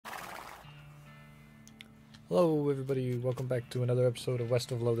Hello everybody, welcome back to another episode of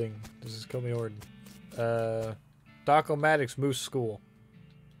West of Loathing. This is Kill Me Horde. Doc-O-Matic's Moose School.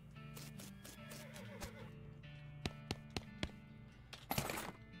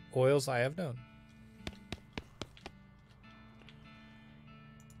 Oils I have known.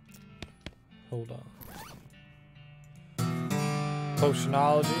 Hold on.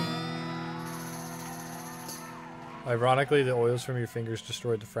 Potionology. Ironically, the oils from your fingers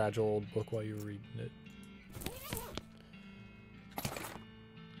destroyed the fragile old book while you were reading it.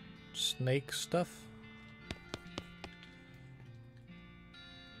 Snake stuff.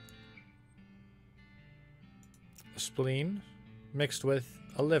 A spleen mixed with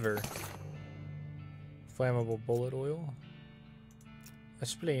a liver. Flammable bullet oil. A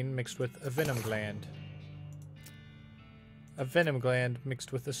spleen mixed with a venom gland. A venom gland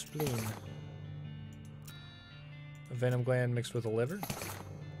mixed with a spleen. A venom gland mixed with a liver.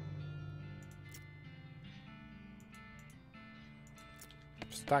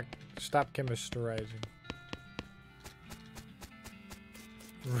 Stop chemisterizing.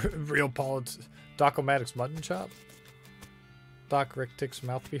 Real politics. Doc-O-Matic's mutton chop. Doc Ricktick's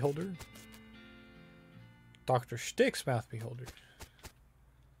mouth beholder. Dr. Stick's mouth beholder.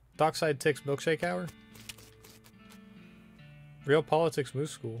 Dockside Tick's milkshake hour. Real politics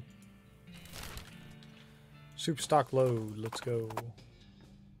moose school. Soup stock load. Let's go.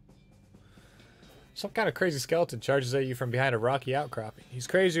 Some kind of crazy skeleton charges at you from behind a rocky outcropping. He's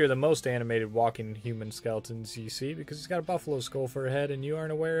crazier than most animated walking human skeletons you see because he's got a buffalo skull for a head and you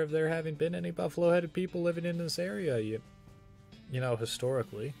aren't aware of there having been any buffalo-headed people living in this area, you know,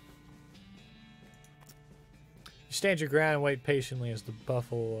 historically. You stand your ground and wait patiently as the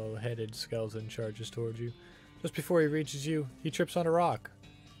buffalo-headed skeleton charges towards you. Just before he reaches you, he trips on a rock.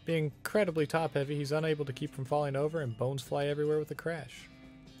 Being incredibly top-heavy, he's unable to keep from falling over and bones fly everywhere with a crash.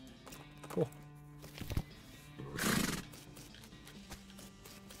 Cool.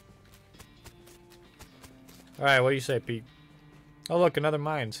 Alright, what do you say, Pete? Oh look, another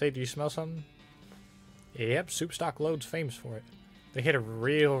mine. Say, do you smell something? Yep, soup stock load's famous for it. They hit a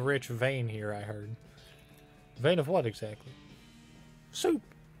real rich vein here, I heard. Vein of what, exactly? Soup!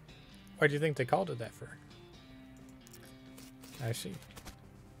 Why do you think they called it that for? I see.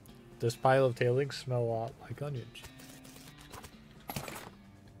 This pile of tailings smell a lot like onions.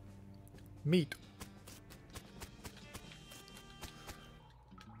 Meat.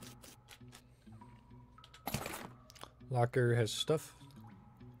 Locker has stuff.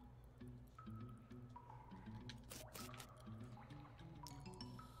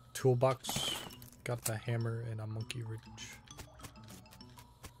 Toolbox. Got the hammer and a monkey wrench.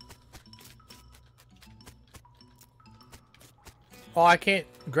 Oh, I can't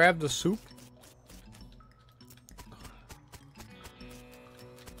grab the soup?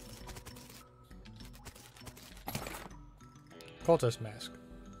 Cultist mask.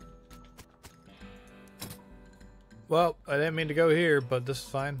 Well, I didn't mean to go here, but this is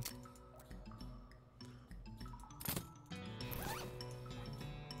fine.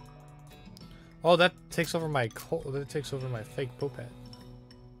 Oh, that takes over my fake popet.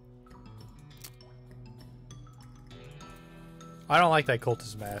 I don't like that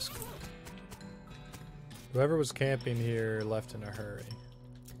cultist mask. Whoever was camping here left in a hurry.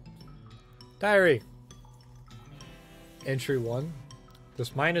 Diary. Entry 1.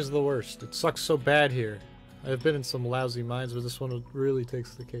 This mine is the worst. It sucks so bad here. I've been in some lousy mines, but this one really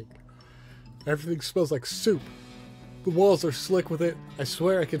takes the cake. Everything smells like soup. The walls are slick with it. I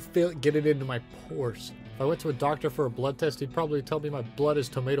swear I can feel it getting into my pores. If I went to a doctor for a blood test, he'd probably tell me my blood is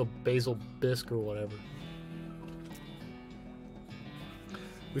tomato basil bisque or whatever.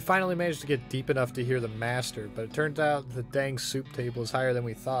 We finally managed to get deep enough to hear the master, but it turns out the dang soup table is higher than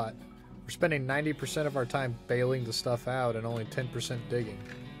we thought. We're spending 90% of our time bailing the stuff out and only 10% digging.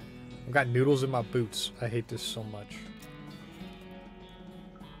 I've got noodles in my boots. I hate this so much.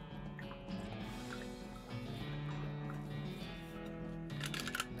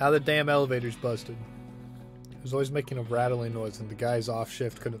 Now the damn elevator's busted. It was always making a rattling noise and the guys off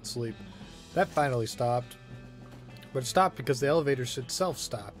shift couldn't sleep. That finally stopped. But it stopped because the elevator itself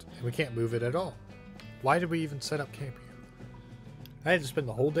stopped and we can't move it at all. Why did we even set up camp here? I had to spend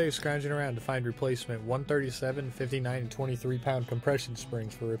the whole day scrounging around to find replacement 137, 59, and 23 pound compression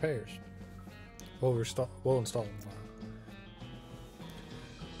springs for repairs. We'll install them tomorrow.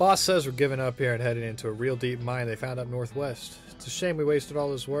 Boss says we're giving up here and heading into a real deep mine they found up northwest. It's a shame we wasted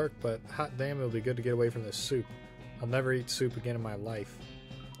all this work, but hot damn, it'll be good to get away from this soup. I'll never eat soup again in my life.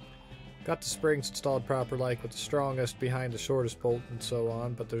 Got the springs installed proper like with the strongest behind the shortest bolt and so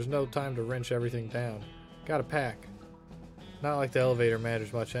on, but there's no time to wrench everything down. Gotta pack. Not like the elevator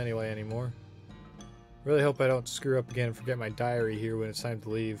matters much anyway anymore. Really hope I don't screw up again and forget my diary here when it's time to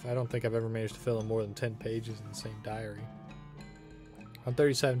leave. I don't think I've ever managed to fill in more than 10 pages in the same diary.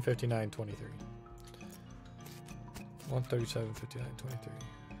 137, 59, 23. 137, 59, 23.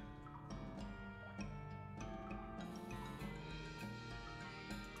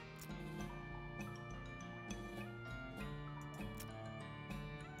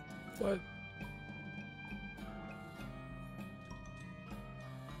 What?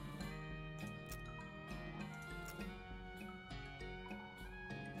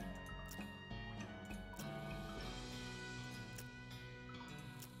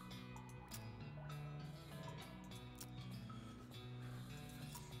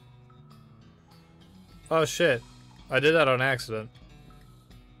 Oh shit. I did that on accident.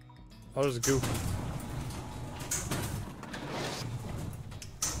 I was goofy.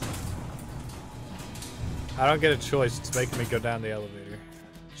 I don't get a choice. It's making me go down the elevator.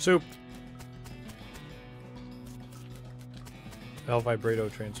 Soup. El Vibrato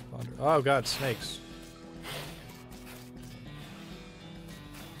transponder. Oh god, snakes.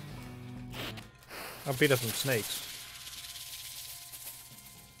 I'll beat up some snakes.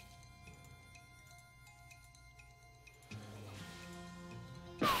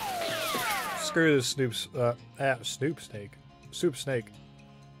 Screw this Snoop snake. Soup snake.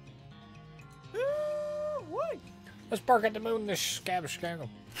 Let's bark at the moon, this scab scandal.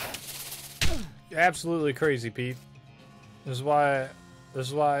 You're absolutely crazy, Pete. This is why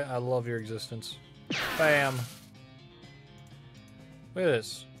I love your existence. Bam. Look at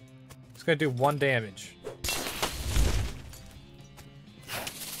this. It's gonna do 1 damage.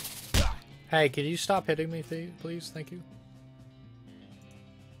 Hey, can you stop hitting me, please? Thank you.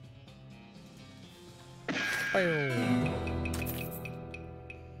 Boom.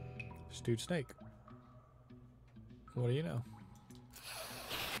 Stewed snake. What do you know?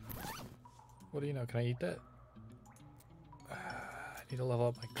 What do you know? Can I eat that? I need to level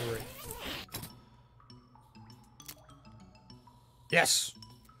up my grape. Yes!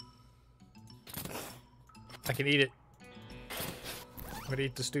 I can eat it. I'm gonna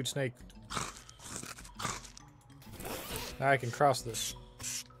eat the stewed snake. Now I can cross this.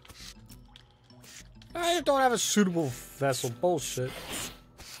 I just don't have a suitable vessel. Bullshit.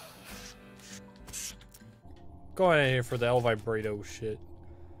 Going in here for the El Vibrato shit.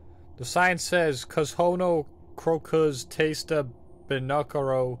 The sign says, Kuzhono Krokuz Tasta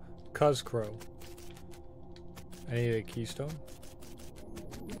Binokaro Kuzkro. I need a keystone.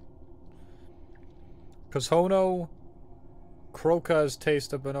 Kuzhono Krokuz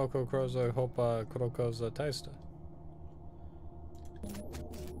Tasta Binoko Kroza Hopa Krokuz Tasta.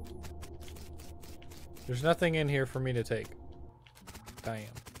 There's nothing in here for me to take. Damn.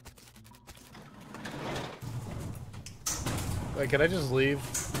 Wait, can I just leave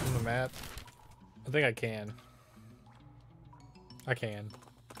from the map? I think I can. I can.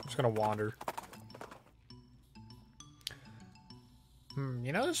 I'm just gonna wander.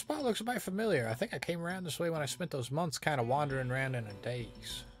 You know, this spot looks a bit familiar. I think I came around this way when I spent those months kind of wandering around in a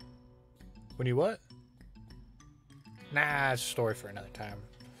daze. When you what? Nah, it's a story for another time.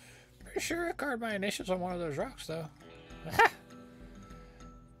 Pretty sure I carved my initials on one of those rocks, though.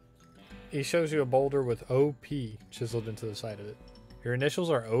 He shows you a boulder with OP chiseled into the side of it. Your initials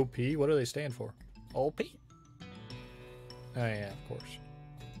are OP? What do they stand for? OP? Oh yeah, of course.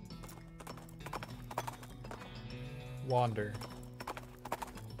 Wander.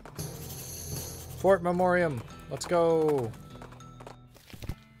 Fort Memoriam. Let's go.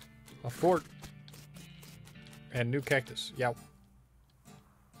 A fort. And new cactus. Yow.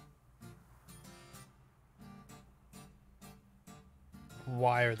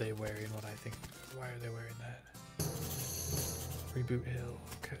 Why are they wearing what I think? Why are they wearing that? Reboot hill.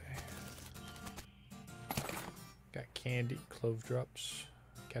 Okay. Got candy, clove drops,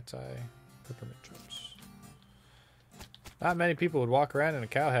 cat's eye, peppermint drops. Not many people would walk around in a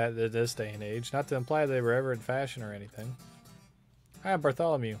cow hat at this day and age. Not to imply they were ever in fashion or anything. Hi, I'm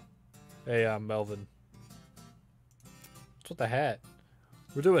Bartholomew. Hey, I'm Melvin. What's with the hat?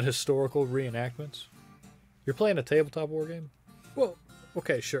 We're doing historical reenactments. You're playing a tabletop war game? Well,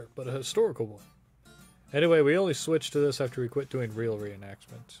 okay, sure, but a historical one. Anyway, we only switched to this after we quit doing real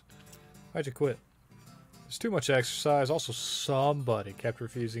reenactments. Why'd you quit? It's too much exercise. Also, somebody kept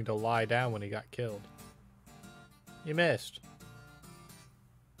refusing to lie down when he got killed. You missed.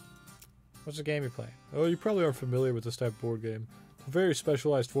 What's the game you're playing? Oh, you probably aren't familiar with this type of board game. It's a very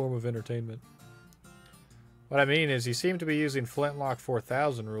specialized form of entertainment. What I mean is, he seemed to be using Flintlock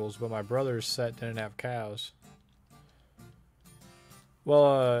 4000 rules, but my brother's set didn't have cows.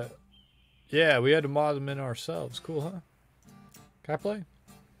 Well, yeah, we had to mod them in ourselves. Cool, huh? Can I play?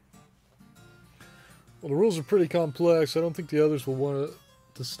 Well, the rules are pretty complex. I don't think the others will want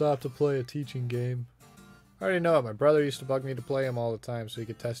to stop to play a teaching game. I already know it. My brother used to bug me to play him all the time so he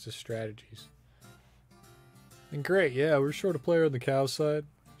could test his strategies. And great, yeah, we're short a player on the cow side.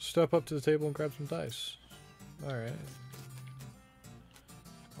 Step up to the table and grab some dice. Alright.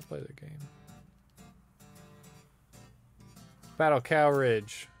 I'll play the game. Battle Cow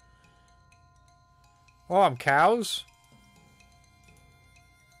Ridge. Oh, I'm cows?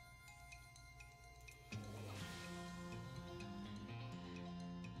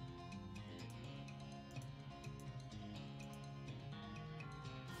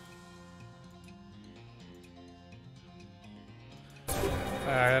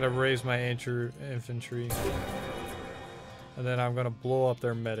 I gotta raise my infantry. And then I'm gonna blow up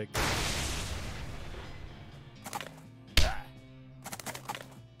their medic.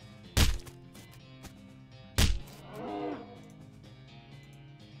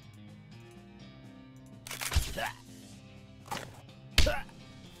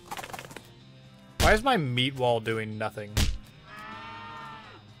 Why is my meat wall doing nothing?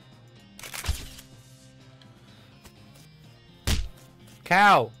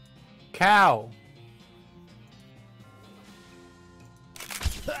 Cow! Cow!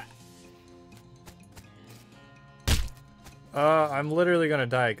 I'm literally gonna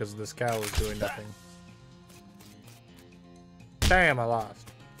die because this cow is doing nothing. Damn, I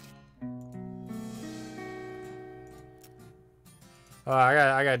lost.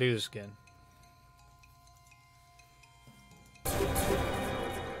 I gotta do this again.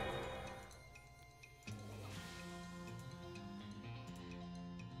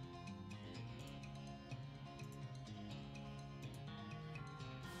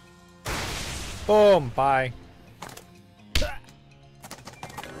 Boom, bye.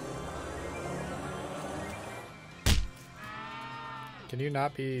 Can you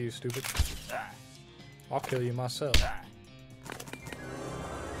not be stupid? I'll kill you myself.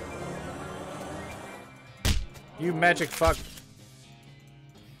 You magic fuck.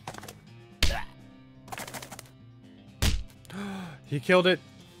 He killed it.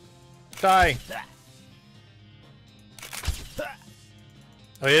 Die.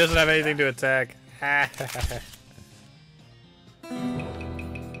 Oh, he doesn't have anything to attack.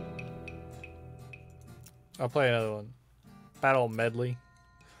 I'll play another one. Battle Medley.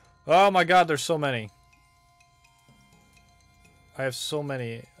 Oh my god, there's so many. I have so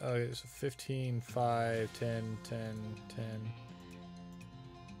many. Okay, so 15, 5, 10, 10, 10.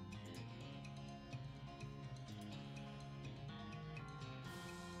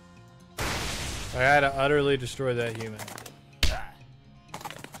 I had to utterly destroy that human.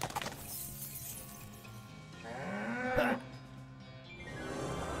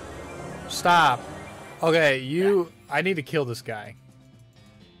 Stop. Okay, I need to kill this guy.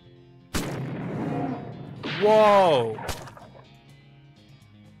 Whoa.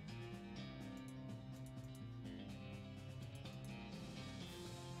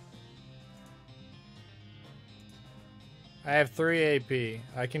 I have 3 AP.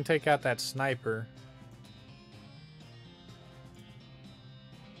 I can take out that sniper.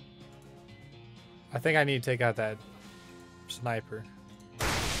 I think I need to take out that sniper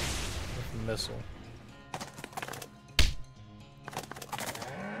with a missile.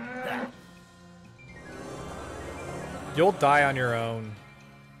 You'll die on your own.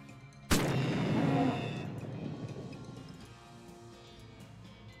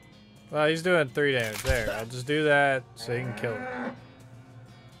 Well, he's doing 3 damage. There, I'll just do that so he can kill it.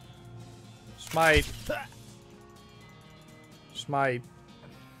 Smite. Smite.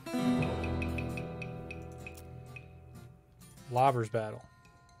 Lobbers battle.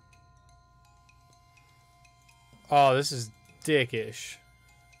 Oh, this is dickish.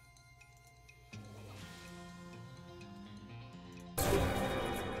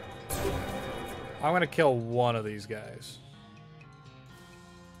 I'm gonna kill one of these guys.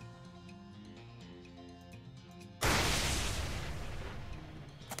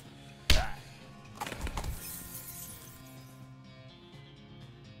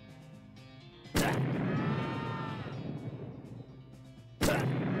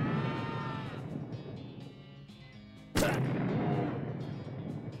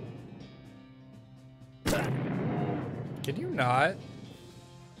 Can you not?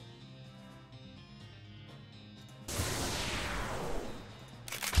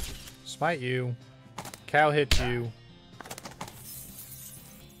 Smite you. Cow hit you.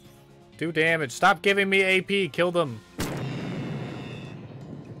 Do damage. Stop giving me AP. Kill them.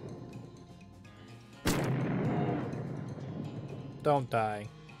 Don't die.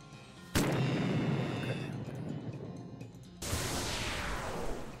 Okay.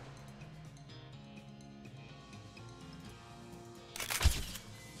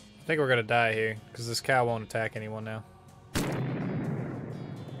 I think we're gonna die here, because this cow won't attack anyone now.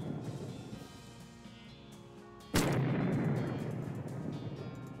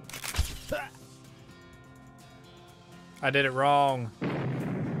 I did it wrong.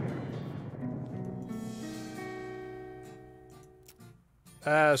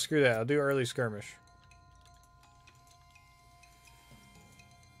 Screw that. I'll do early skirmish.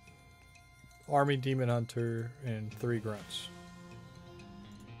 Army Demon Hunter and 3 grunts.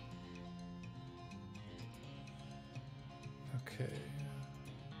 Okay.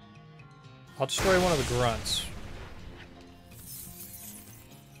 I'll destroy one of the grunts.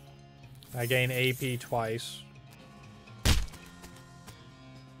 I gain AP twice.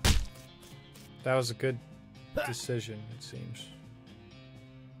 That was a good decision, it seems.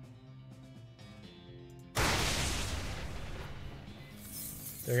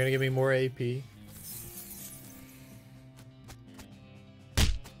 They're gonna give me more AP.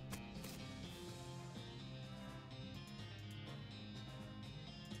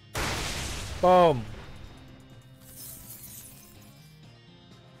 Boom.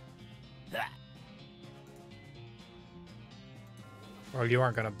 Well, you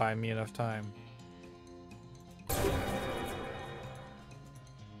aren't gonna buy me enough time.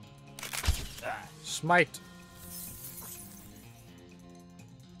 Smite.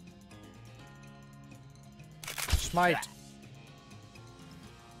 Smite.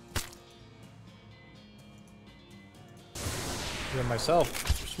 Even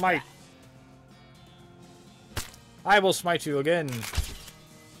myself. Smite. I will smite you again.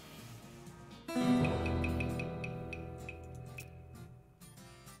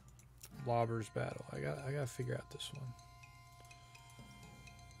 Lobbers battle. I gotta figure out this one.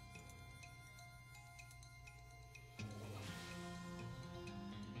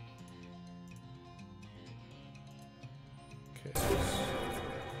 Okay.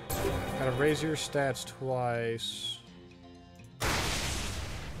 Gotta raise your stats twice.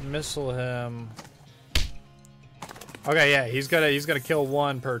 Missile him. Okay, yeah, he's gonna kill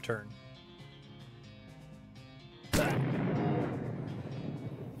 1 per turn.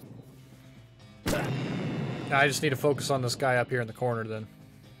 Now I just need to focus on this guy up here in the corner then.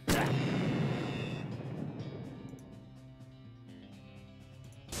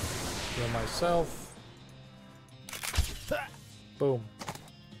 Kill myself. Boom.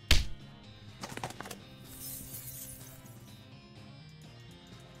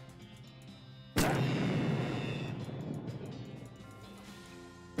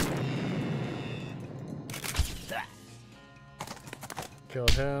 Kill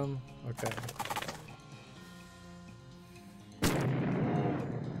him. Okay.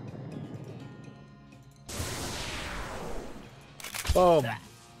 Boom.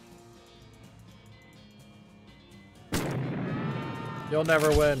 You'll never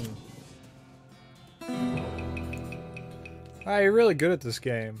win. You're really good at this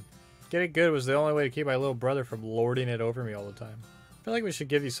game. Getting good was the only way to keep my little brother from lording it over me all the time. I feel like we should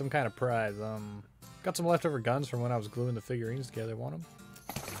give you some kind of prize. Got some leftover guns from when I was gluing the figurines together. Want them?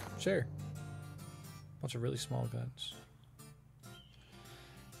 Sure. Bunch of really small guns.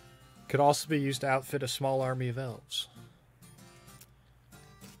 Could also be used to outfit a small army of elves.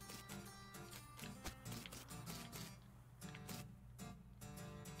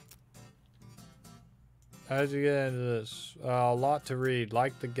 How'd you get into this? A lot to read.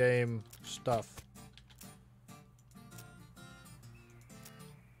 Like the game stuff.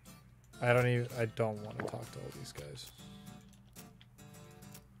 I don't want to talk to all these guys.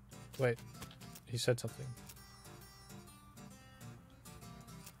 Wait. He said something.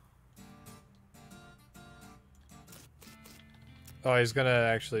 Oh, he's gonna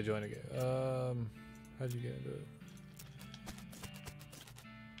actually join a game. How'd you get into it?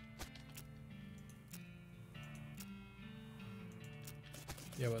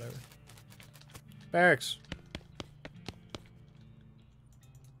 Yeah, whatever. Barracks.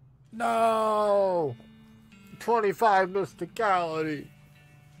 No! 25 mysticality.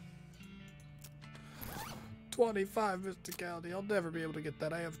 25 mysticality. I'll never be able to get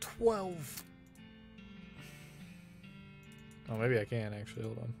that. I have 12. Oh, maybe I can actually.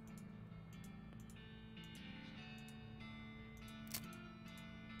 Hold on.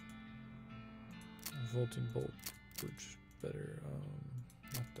 Vaulting bolt. Which better.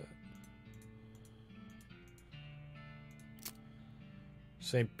 Not that.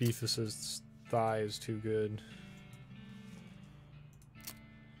 St. Beefus's thigh is too good.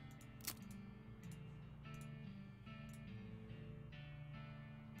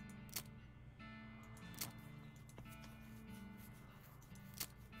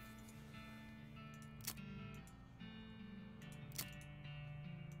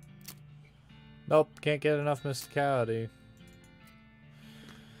 Nope, can't get enough mysticality.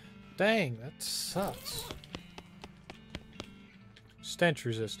 Dang, that sucks. Stench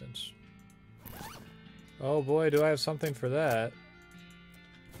resistance. Oh boy, do I have something for that.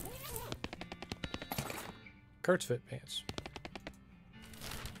 Kurt's Fit Pants.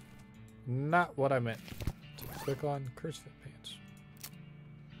 Not what I meant. To click on Kurt's Fit Pants.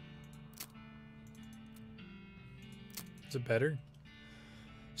 Is it better?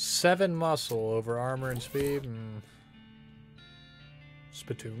 7 muscle over armor and speed.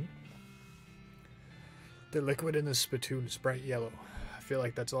 Spittoon. The liquid in this spittoon is bright yellow. I feel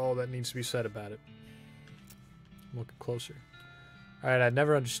like that's all that needs to be said about it. I'm looking closer. Alright, I'd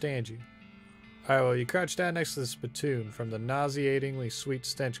never understand you. Alright, well, you crouch down next to the spittoon. From the nauseatingly sweet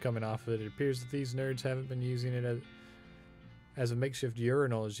stench coming off of it, it appears that these nerds haven't been using it as a makeshift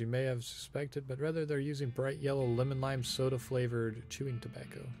urinal, as you may have suspected, but rather they're using bright yellow lemon lime soda flavored chewing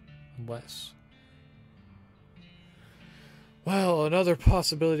tobacco. Unless. Well, another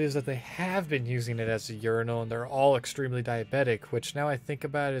possibility is that they have been using it as a urinal and they're all extremely diabetic, which now I think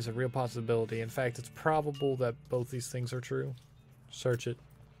about it is a real possibility. In fact, it's probable that both these things are true. Search it.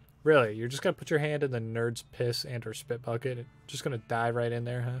 Really? You're just gonna put your hand in the nerd's piss and or spit bucket and just gonna dive right in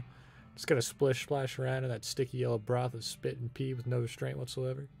there, huh? Just gonna splish splash around in that sticky yellow broth of spit and pee with no restraint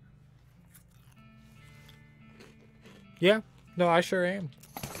whatsoever? Yeah. No, I sure am.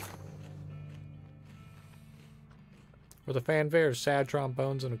 With a fanfare of sad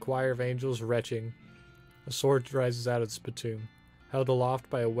trombones and a choir of angels retching, a sword rises out of the spittoon, held aloft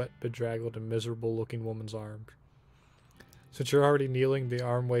by a wet, bedraggled, and miserable-looking woman's arm. Since you're already kneeling, the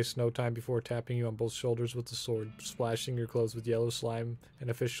arm wastes no time before tapping you on both shoulders with the sword, splashing your clothes with yellow slime, and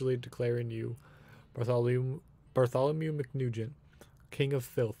officially declaring you Bartholomew McNugent, King of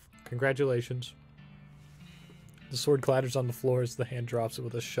Filth. Congratulations. The sword clatters on the floor as the hand drops it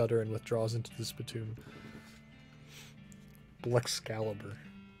with a shudder and withdraws into the spittoon. Blexcalibur.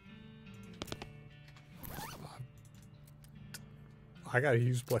 I gotta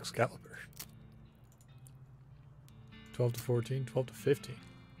use Blexcalibur. 12 to 14, 12 to 15.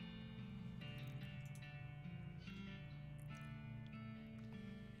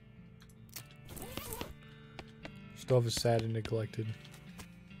 Stove is sad and neglected.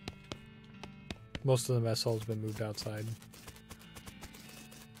 Most of the mess hall has been moved outside.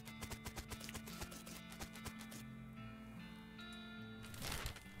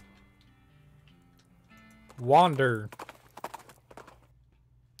 Wander.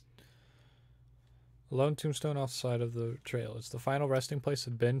 A lone tombstone off the side of the trail. It's the final resting place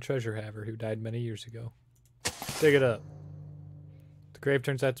of Ben Treasurehaver, who died many years ago. Dig it up. The grave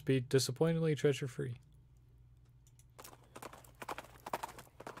turns out to be disappointingly treasure-free.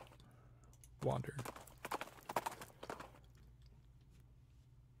 Wander.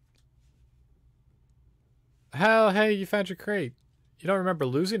 How, hey, you found your crate. You don't remember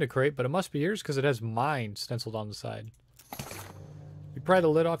losing a crate, but it must be yours because it has mine stenciled on the side. You pry the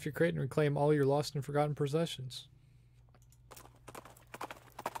lid off your crate and reclaim all your lost and forgotten possessions.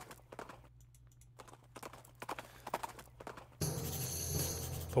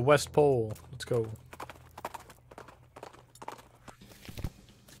 The West Pole. Let's go.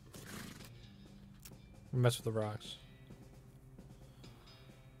 Mess with the rocks.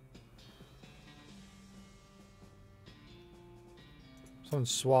 Something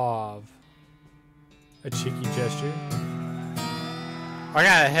suave. A cheeky gesture. I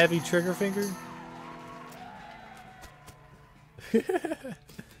got a heavy trigger finger.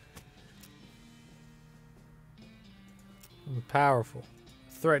 I'm powerful.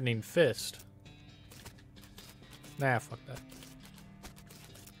 Threatening fist. Nah, fuck that.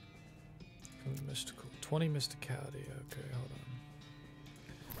 Mystical. 20 mysticality. Okay, hold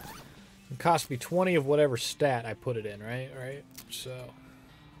on. It cost me 20 of whatever stat I put it in, right? Right? So,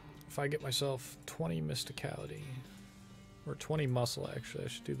 if I get myself 20 mysticality, or 20 muscle, actually, I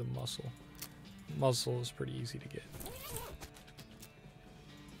should do the muscle. Muscle is pretty easy to get.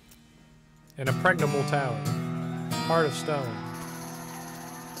 An impregnable tower. Heart of stone.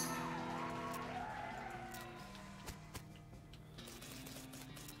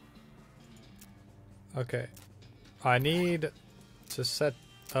 Okay. I need to set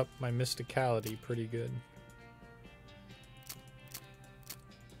up my mysticality pretty good.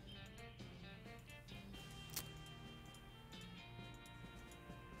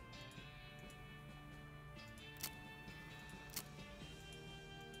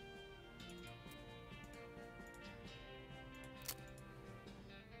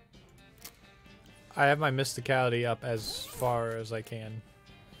 I have my mysticality up as far as I can.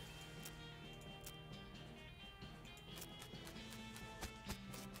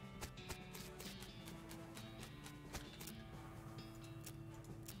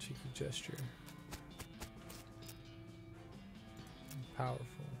 gesture. Powerful.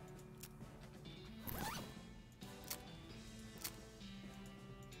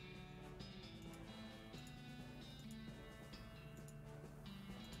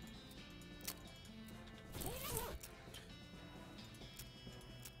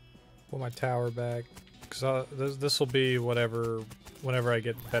 Put my tower back, because this will be whenever I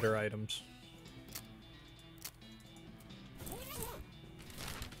get better items.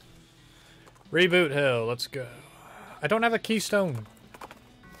 Reboot hill, let's go. I don't have a keystone.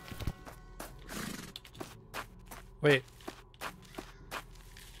 Wait.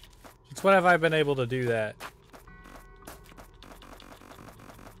 Since when have I been able to do that?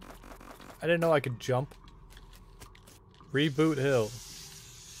 I didn't know I could jump. Reboot hill.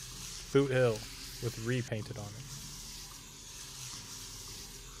 Boot hill with repainted on it.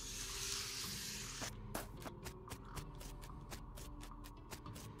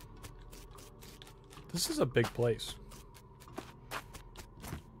 This is a big place.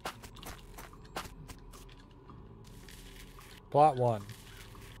 Plot 1.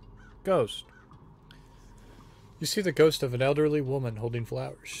 Ghost. You see the ghost of an elderly woman holding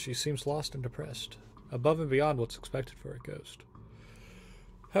flowers. She seems lost and depressed, above and beyond what's expected for a ghost.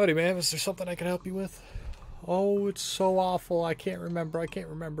 Howdy, ma'am. Is there something I can help you with? Oh, it's so awful. I can't remember. I can't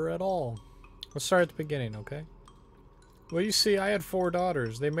remember at all. Let's start at the beginning, okay? Well, you see, I had 4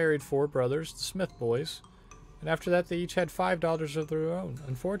 daughters. They married 4 brothers, the Smith boys. And after that, they each had 5 daughters of their own.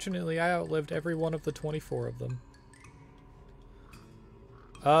 Unfortunately, I outlived every one of the 24 of them.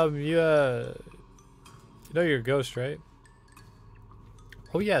 You know you're a ghost, right?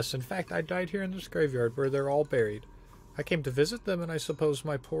 Oh, yes. In fact, I died here in this graveyard where they're all buried. I came to visit them, and I suppose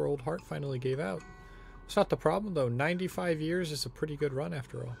my poor old heart finally gave out. It's not the problem, though. 95 years is a pretty good run,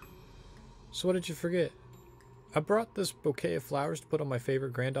 after all. So what did you forget? I brought this bouquet of flowers to put on my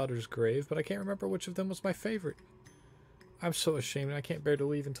favorite granddaughter's grave, but I can't remember which of them was my favorite. I'm so ashamed, and I can't bear to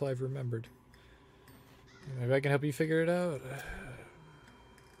leave until I've remembered. Maybe I can help you figure it out.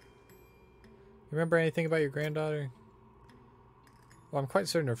 Remember anything about your granddaughter? Well, I'm quite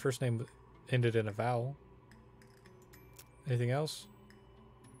certain her first name ended in a vowel. Anything else?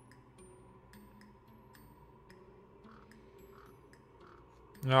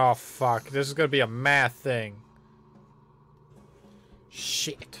 Oh, fuck. This is gonna be a math thing.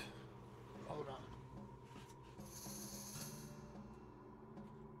 Shit. Hold on.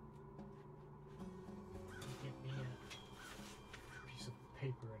 Give me a piece of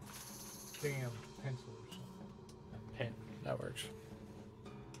paper and a damn pencil or something. A pen. That works.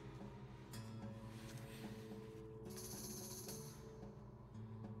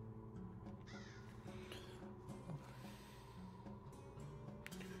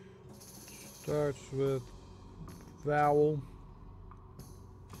 Starts with vowel.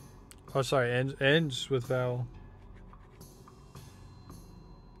 Oh, sorry, ends with vowel.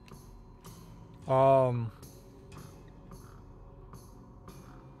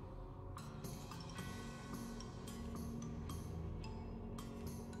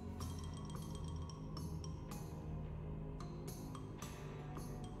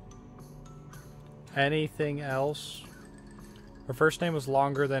 Anything else? Her first name was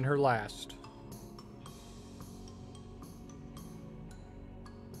longer than her last.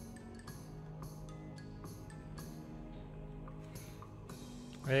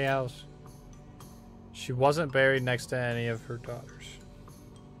 Anything else? She wasn't buried next to any of her daughters.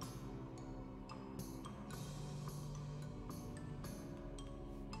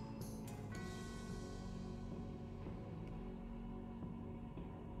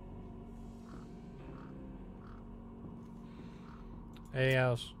 Anything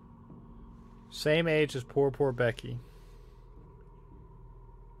else? Same age as poor Becky.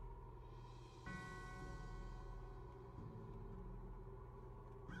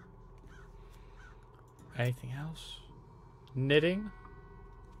 Anything else? Knitting?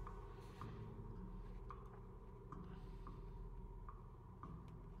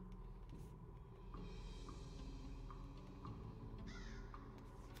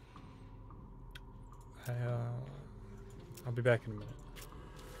 I'll be back in a minute.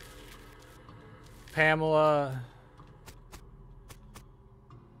 Pamela.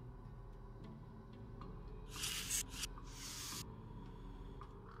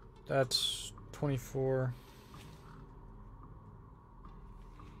 That's 24.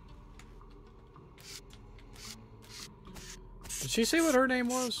 Did she say what her name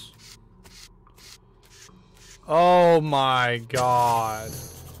was? Oh my god.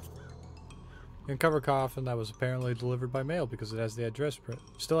 Uncover coffin that was apparently delivered by mail because it has the address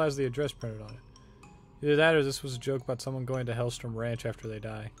still has the address printed on it. Either that or this was a joke about someone going to Hellstrom Ranch after they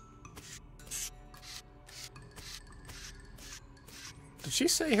die. Did she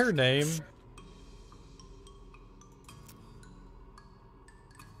say her name?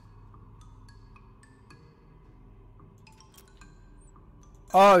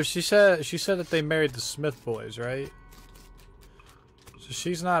 Oh, she said that they married the Smith boys, right? So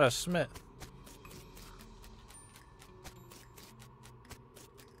she's not a Smith.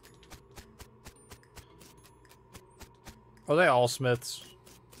 Are they all Smiths?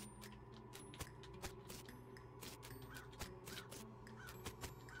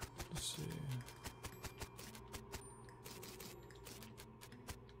 Let's see.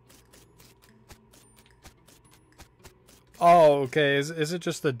 Oh, okay. Is it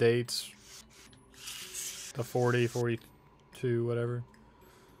just the dates? The 40, 42, whatever.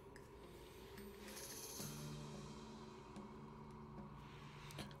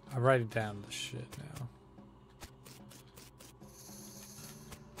 I write it down the shit now.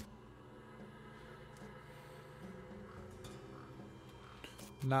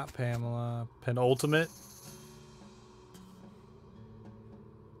 Not Pamela. Penultimate.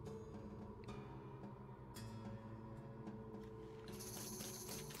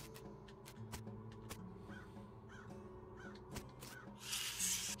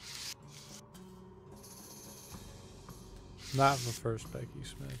 Not the first Becky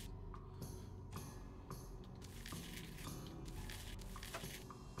Smith.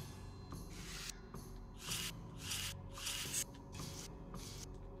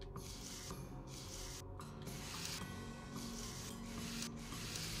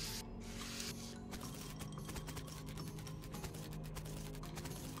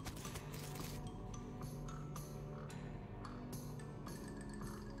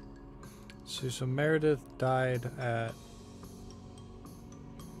 So Meredith died at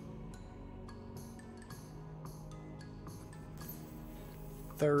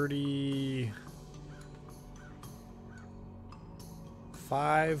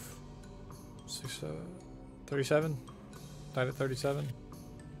 35, 37? Died at 37?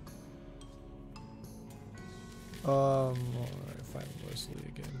 Alright, find Leslie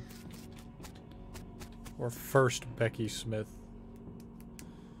again. Or first Becky Smith.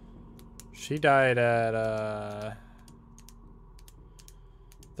 She died at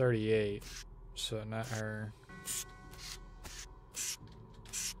 38, so not her.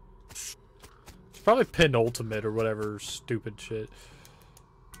 It's probably penultimate or whatever stupid shit.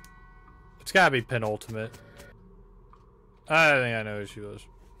 It's gotta be penultimate. I think I know who she was.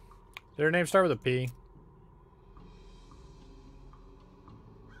 Did her name start with a P?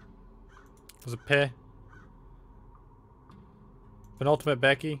 Was it P? Penultimate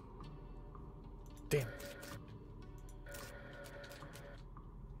Becky? Damn.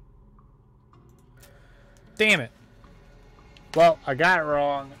 Damn it. Well, I got it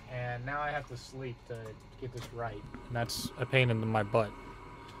wrong, and now I have to sleep to get this right. And that's a pain in my butt.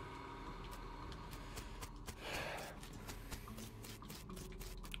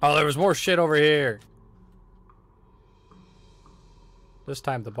 Oh, there was more shit over here. This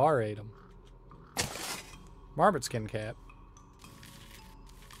time the bar ate him. Marmot skin cap.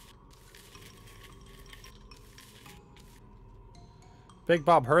 Big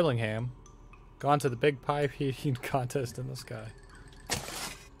Bob Hurlingham. Gone to the big pie eating contest in the sky.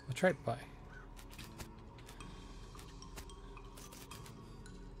 That's right, pie.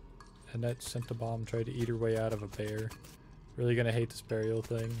 Annette sent the bomb, tried to eat her way out of a bear. Really gonna hate this burial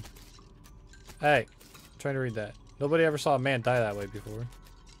thing. Hey, I'm trying to read that. Nobody ever saw a man die that way before.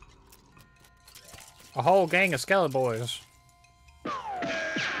 A whole gang of skeleton boys.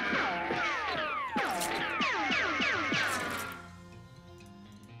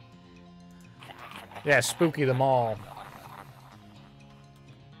 Yeah, spooky them all.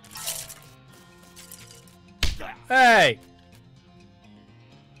 Hey!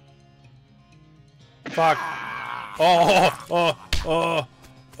 Fuck. Oh.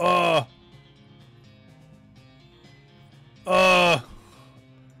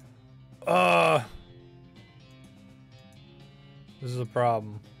 This is a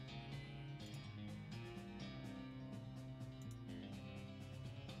problem.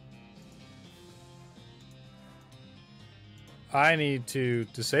 I need to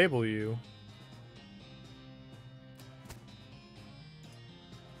disable you.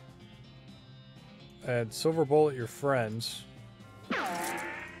 Add silver bullet your friends.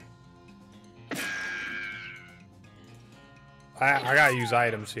 I gotta use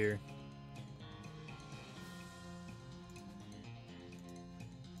items here.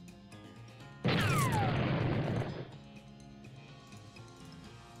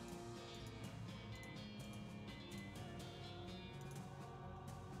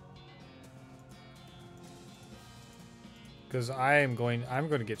 Because I'm going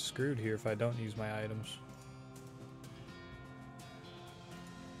to get screwed here if I don't use my items.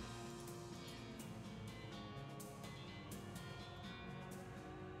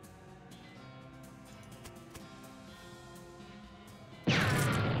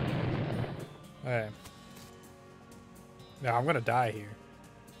 Okay. Now I'm gonna die here.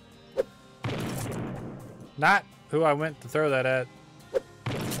 Not who I went to throw that at.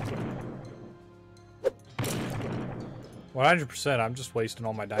 100%, I'm just wasting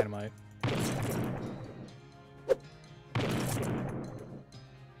all my dynamite.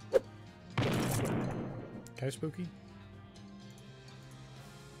 Okay, Spooky?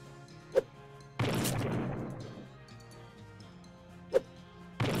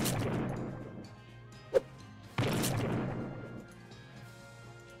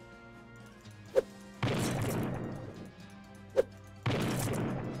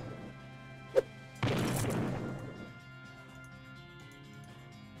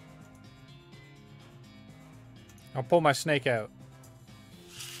 I'll pull my snake out.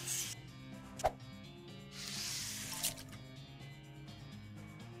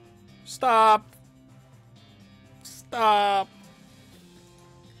 Stop! Stop!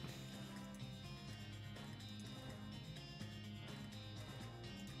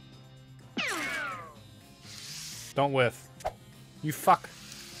 Don't whiff. You fuck.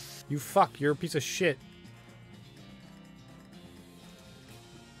 You fuck. You're a piece of shit.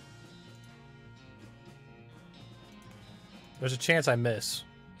 There's a chance I miss.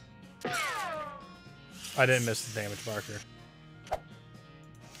 I didn't miss the damage marker.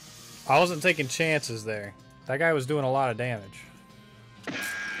 I wasn't taking chances there. That guy was doing a lot of damage.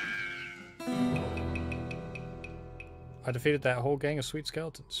 I defeated that whole gang of sweet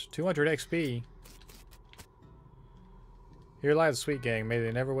skeletons. 200 XP. Here lies the sweet gang. May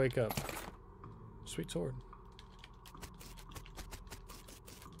they never wake up. Sweet sword.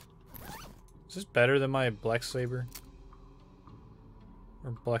 Is this better than my Blex Saber?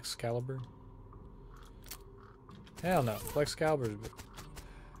 Or Blexcalibur? Hell no. Blexcalibur's...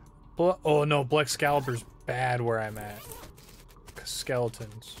 Oh no, Blexcalibur's bad where I'm at.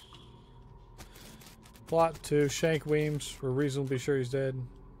 Skeletons. Plot 2. Shank Weems. We're reasonably sure he's dead.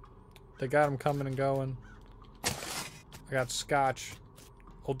 They got him coming and going. I got Scotch.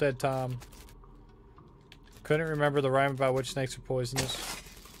 Old Dead Tom. Couldn't remember the rhyme about which snakes are poisonous.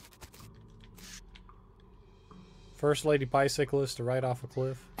 First lady bicyclist to ride off a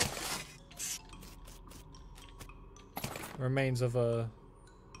cliff. Remains of a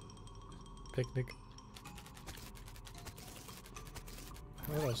picnic.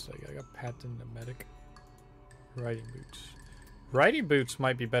 What else did I get? I got Patton the medic. Riding boots. Riding boots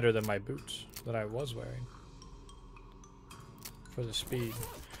might be better than my boots that I was wearing. For the speed.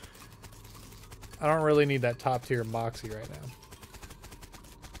 I don't really need that top tier Moxie right now.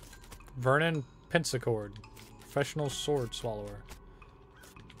 Vernon Pensacord. Professional sword swallower.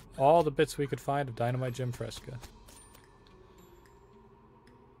 All the bits we could find of Dynamite Gem Fresca.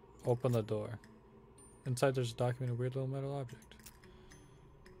 Open the door. Inside there's a document, a weird little metal object.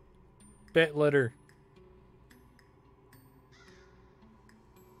 Bit litter.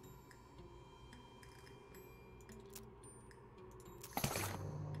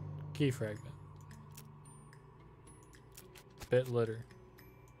 Key fragment. Bit litter.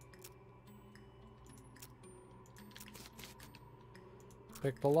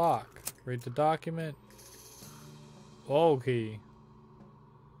 Pick the lock. Read the document. Okay.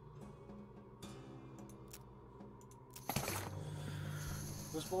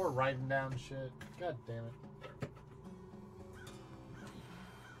 There's more writing down shit. God damn it.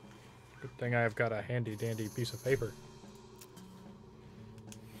 Good thing I've got a handy dandy piece of paper.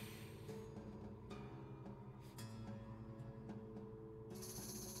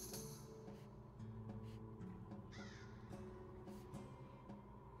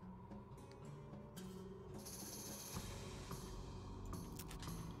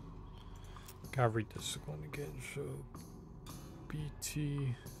 Gotta read this one again. So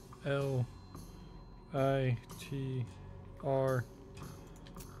BTLITR.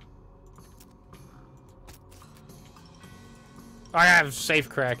 I have safe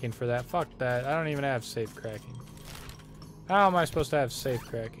cracking for that. Fuck that. I don't even have safe cracking. How am I supposed to have safe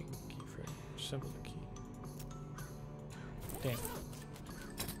cracking? Key fragment. Simple key. Damn.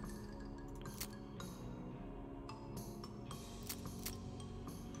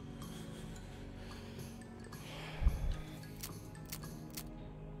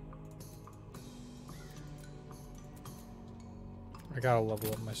 I gotta level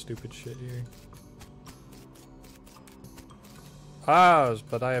up my stupid shit here.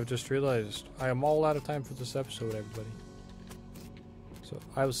 But I have just realized I am all out of time for this episode, everybody. So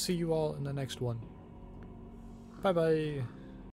I will see you all in the next one. Bye bye.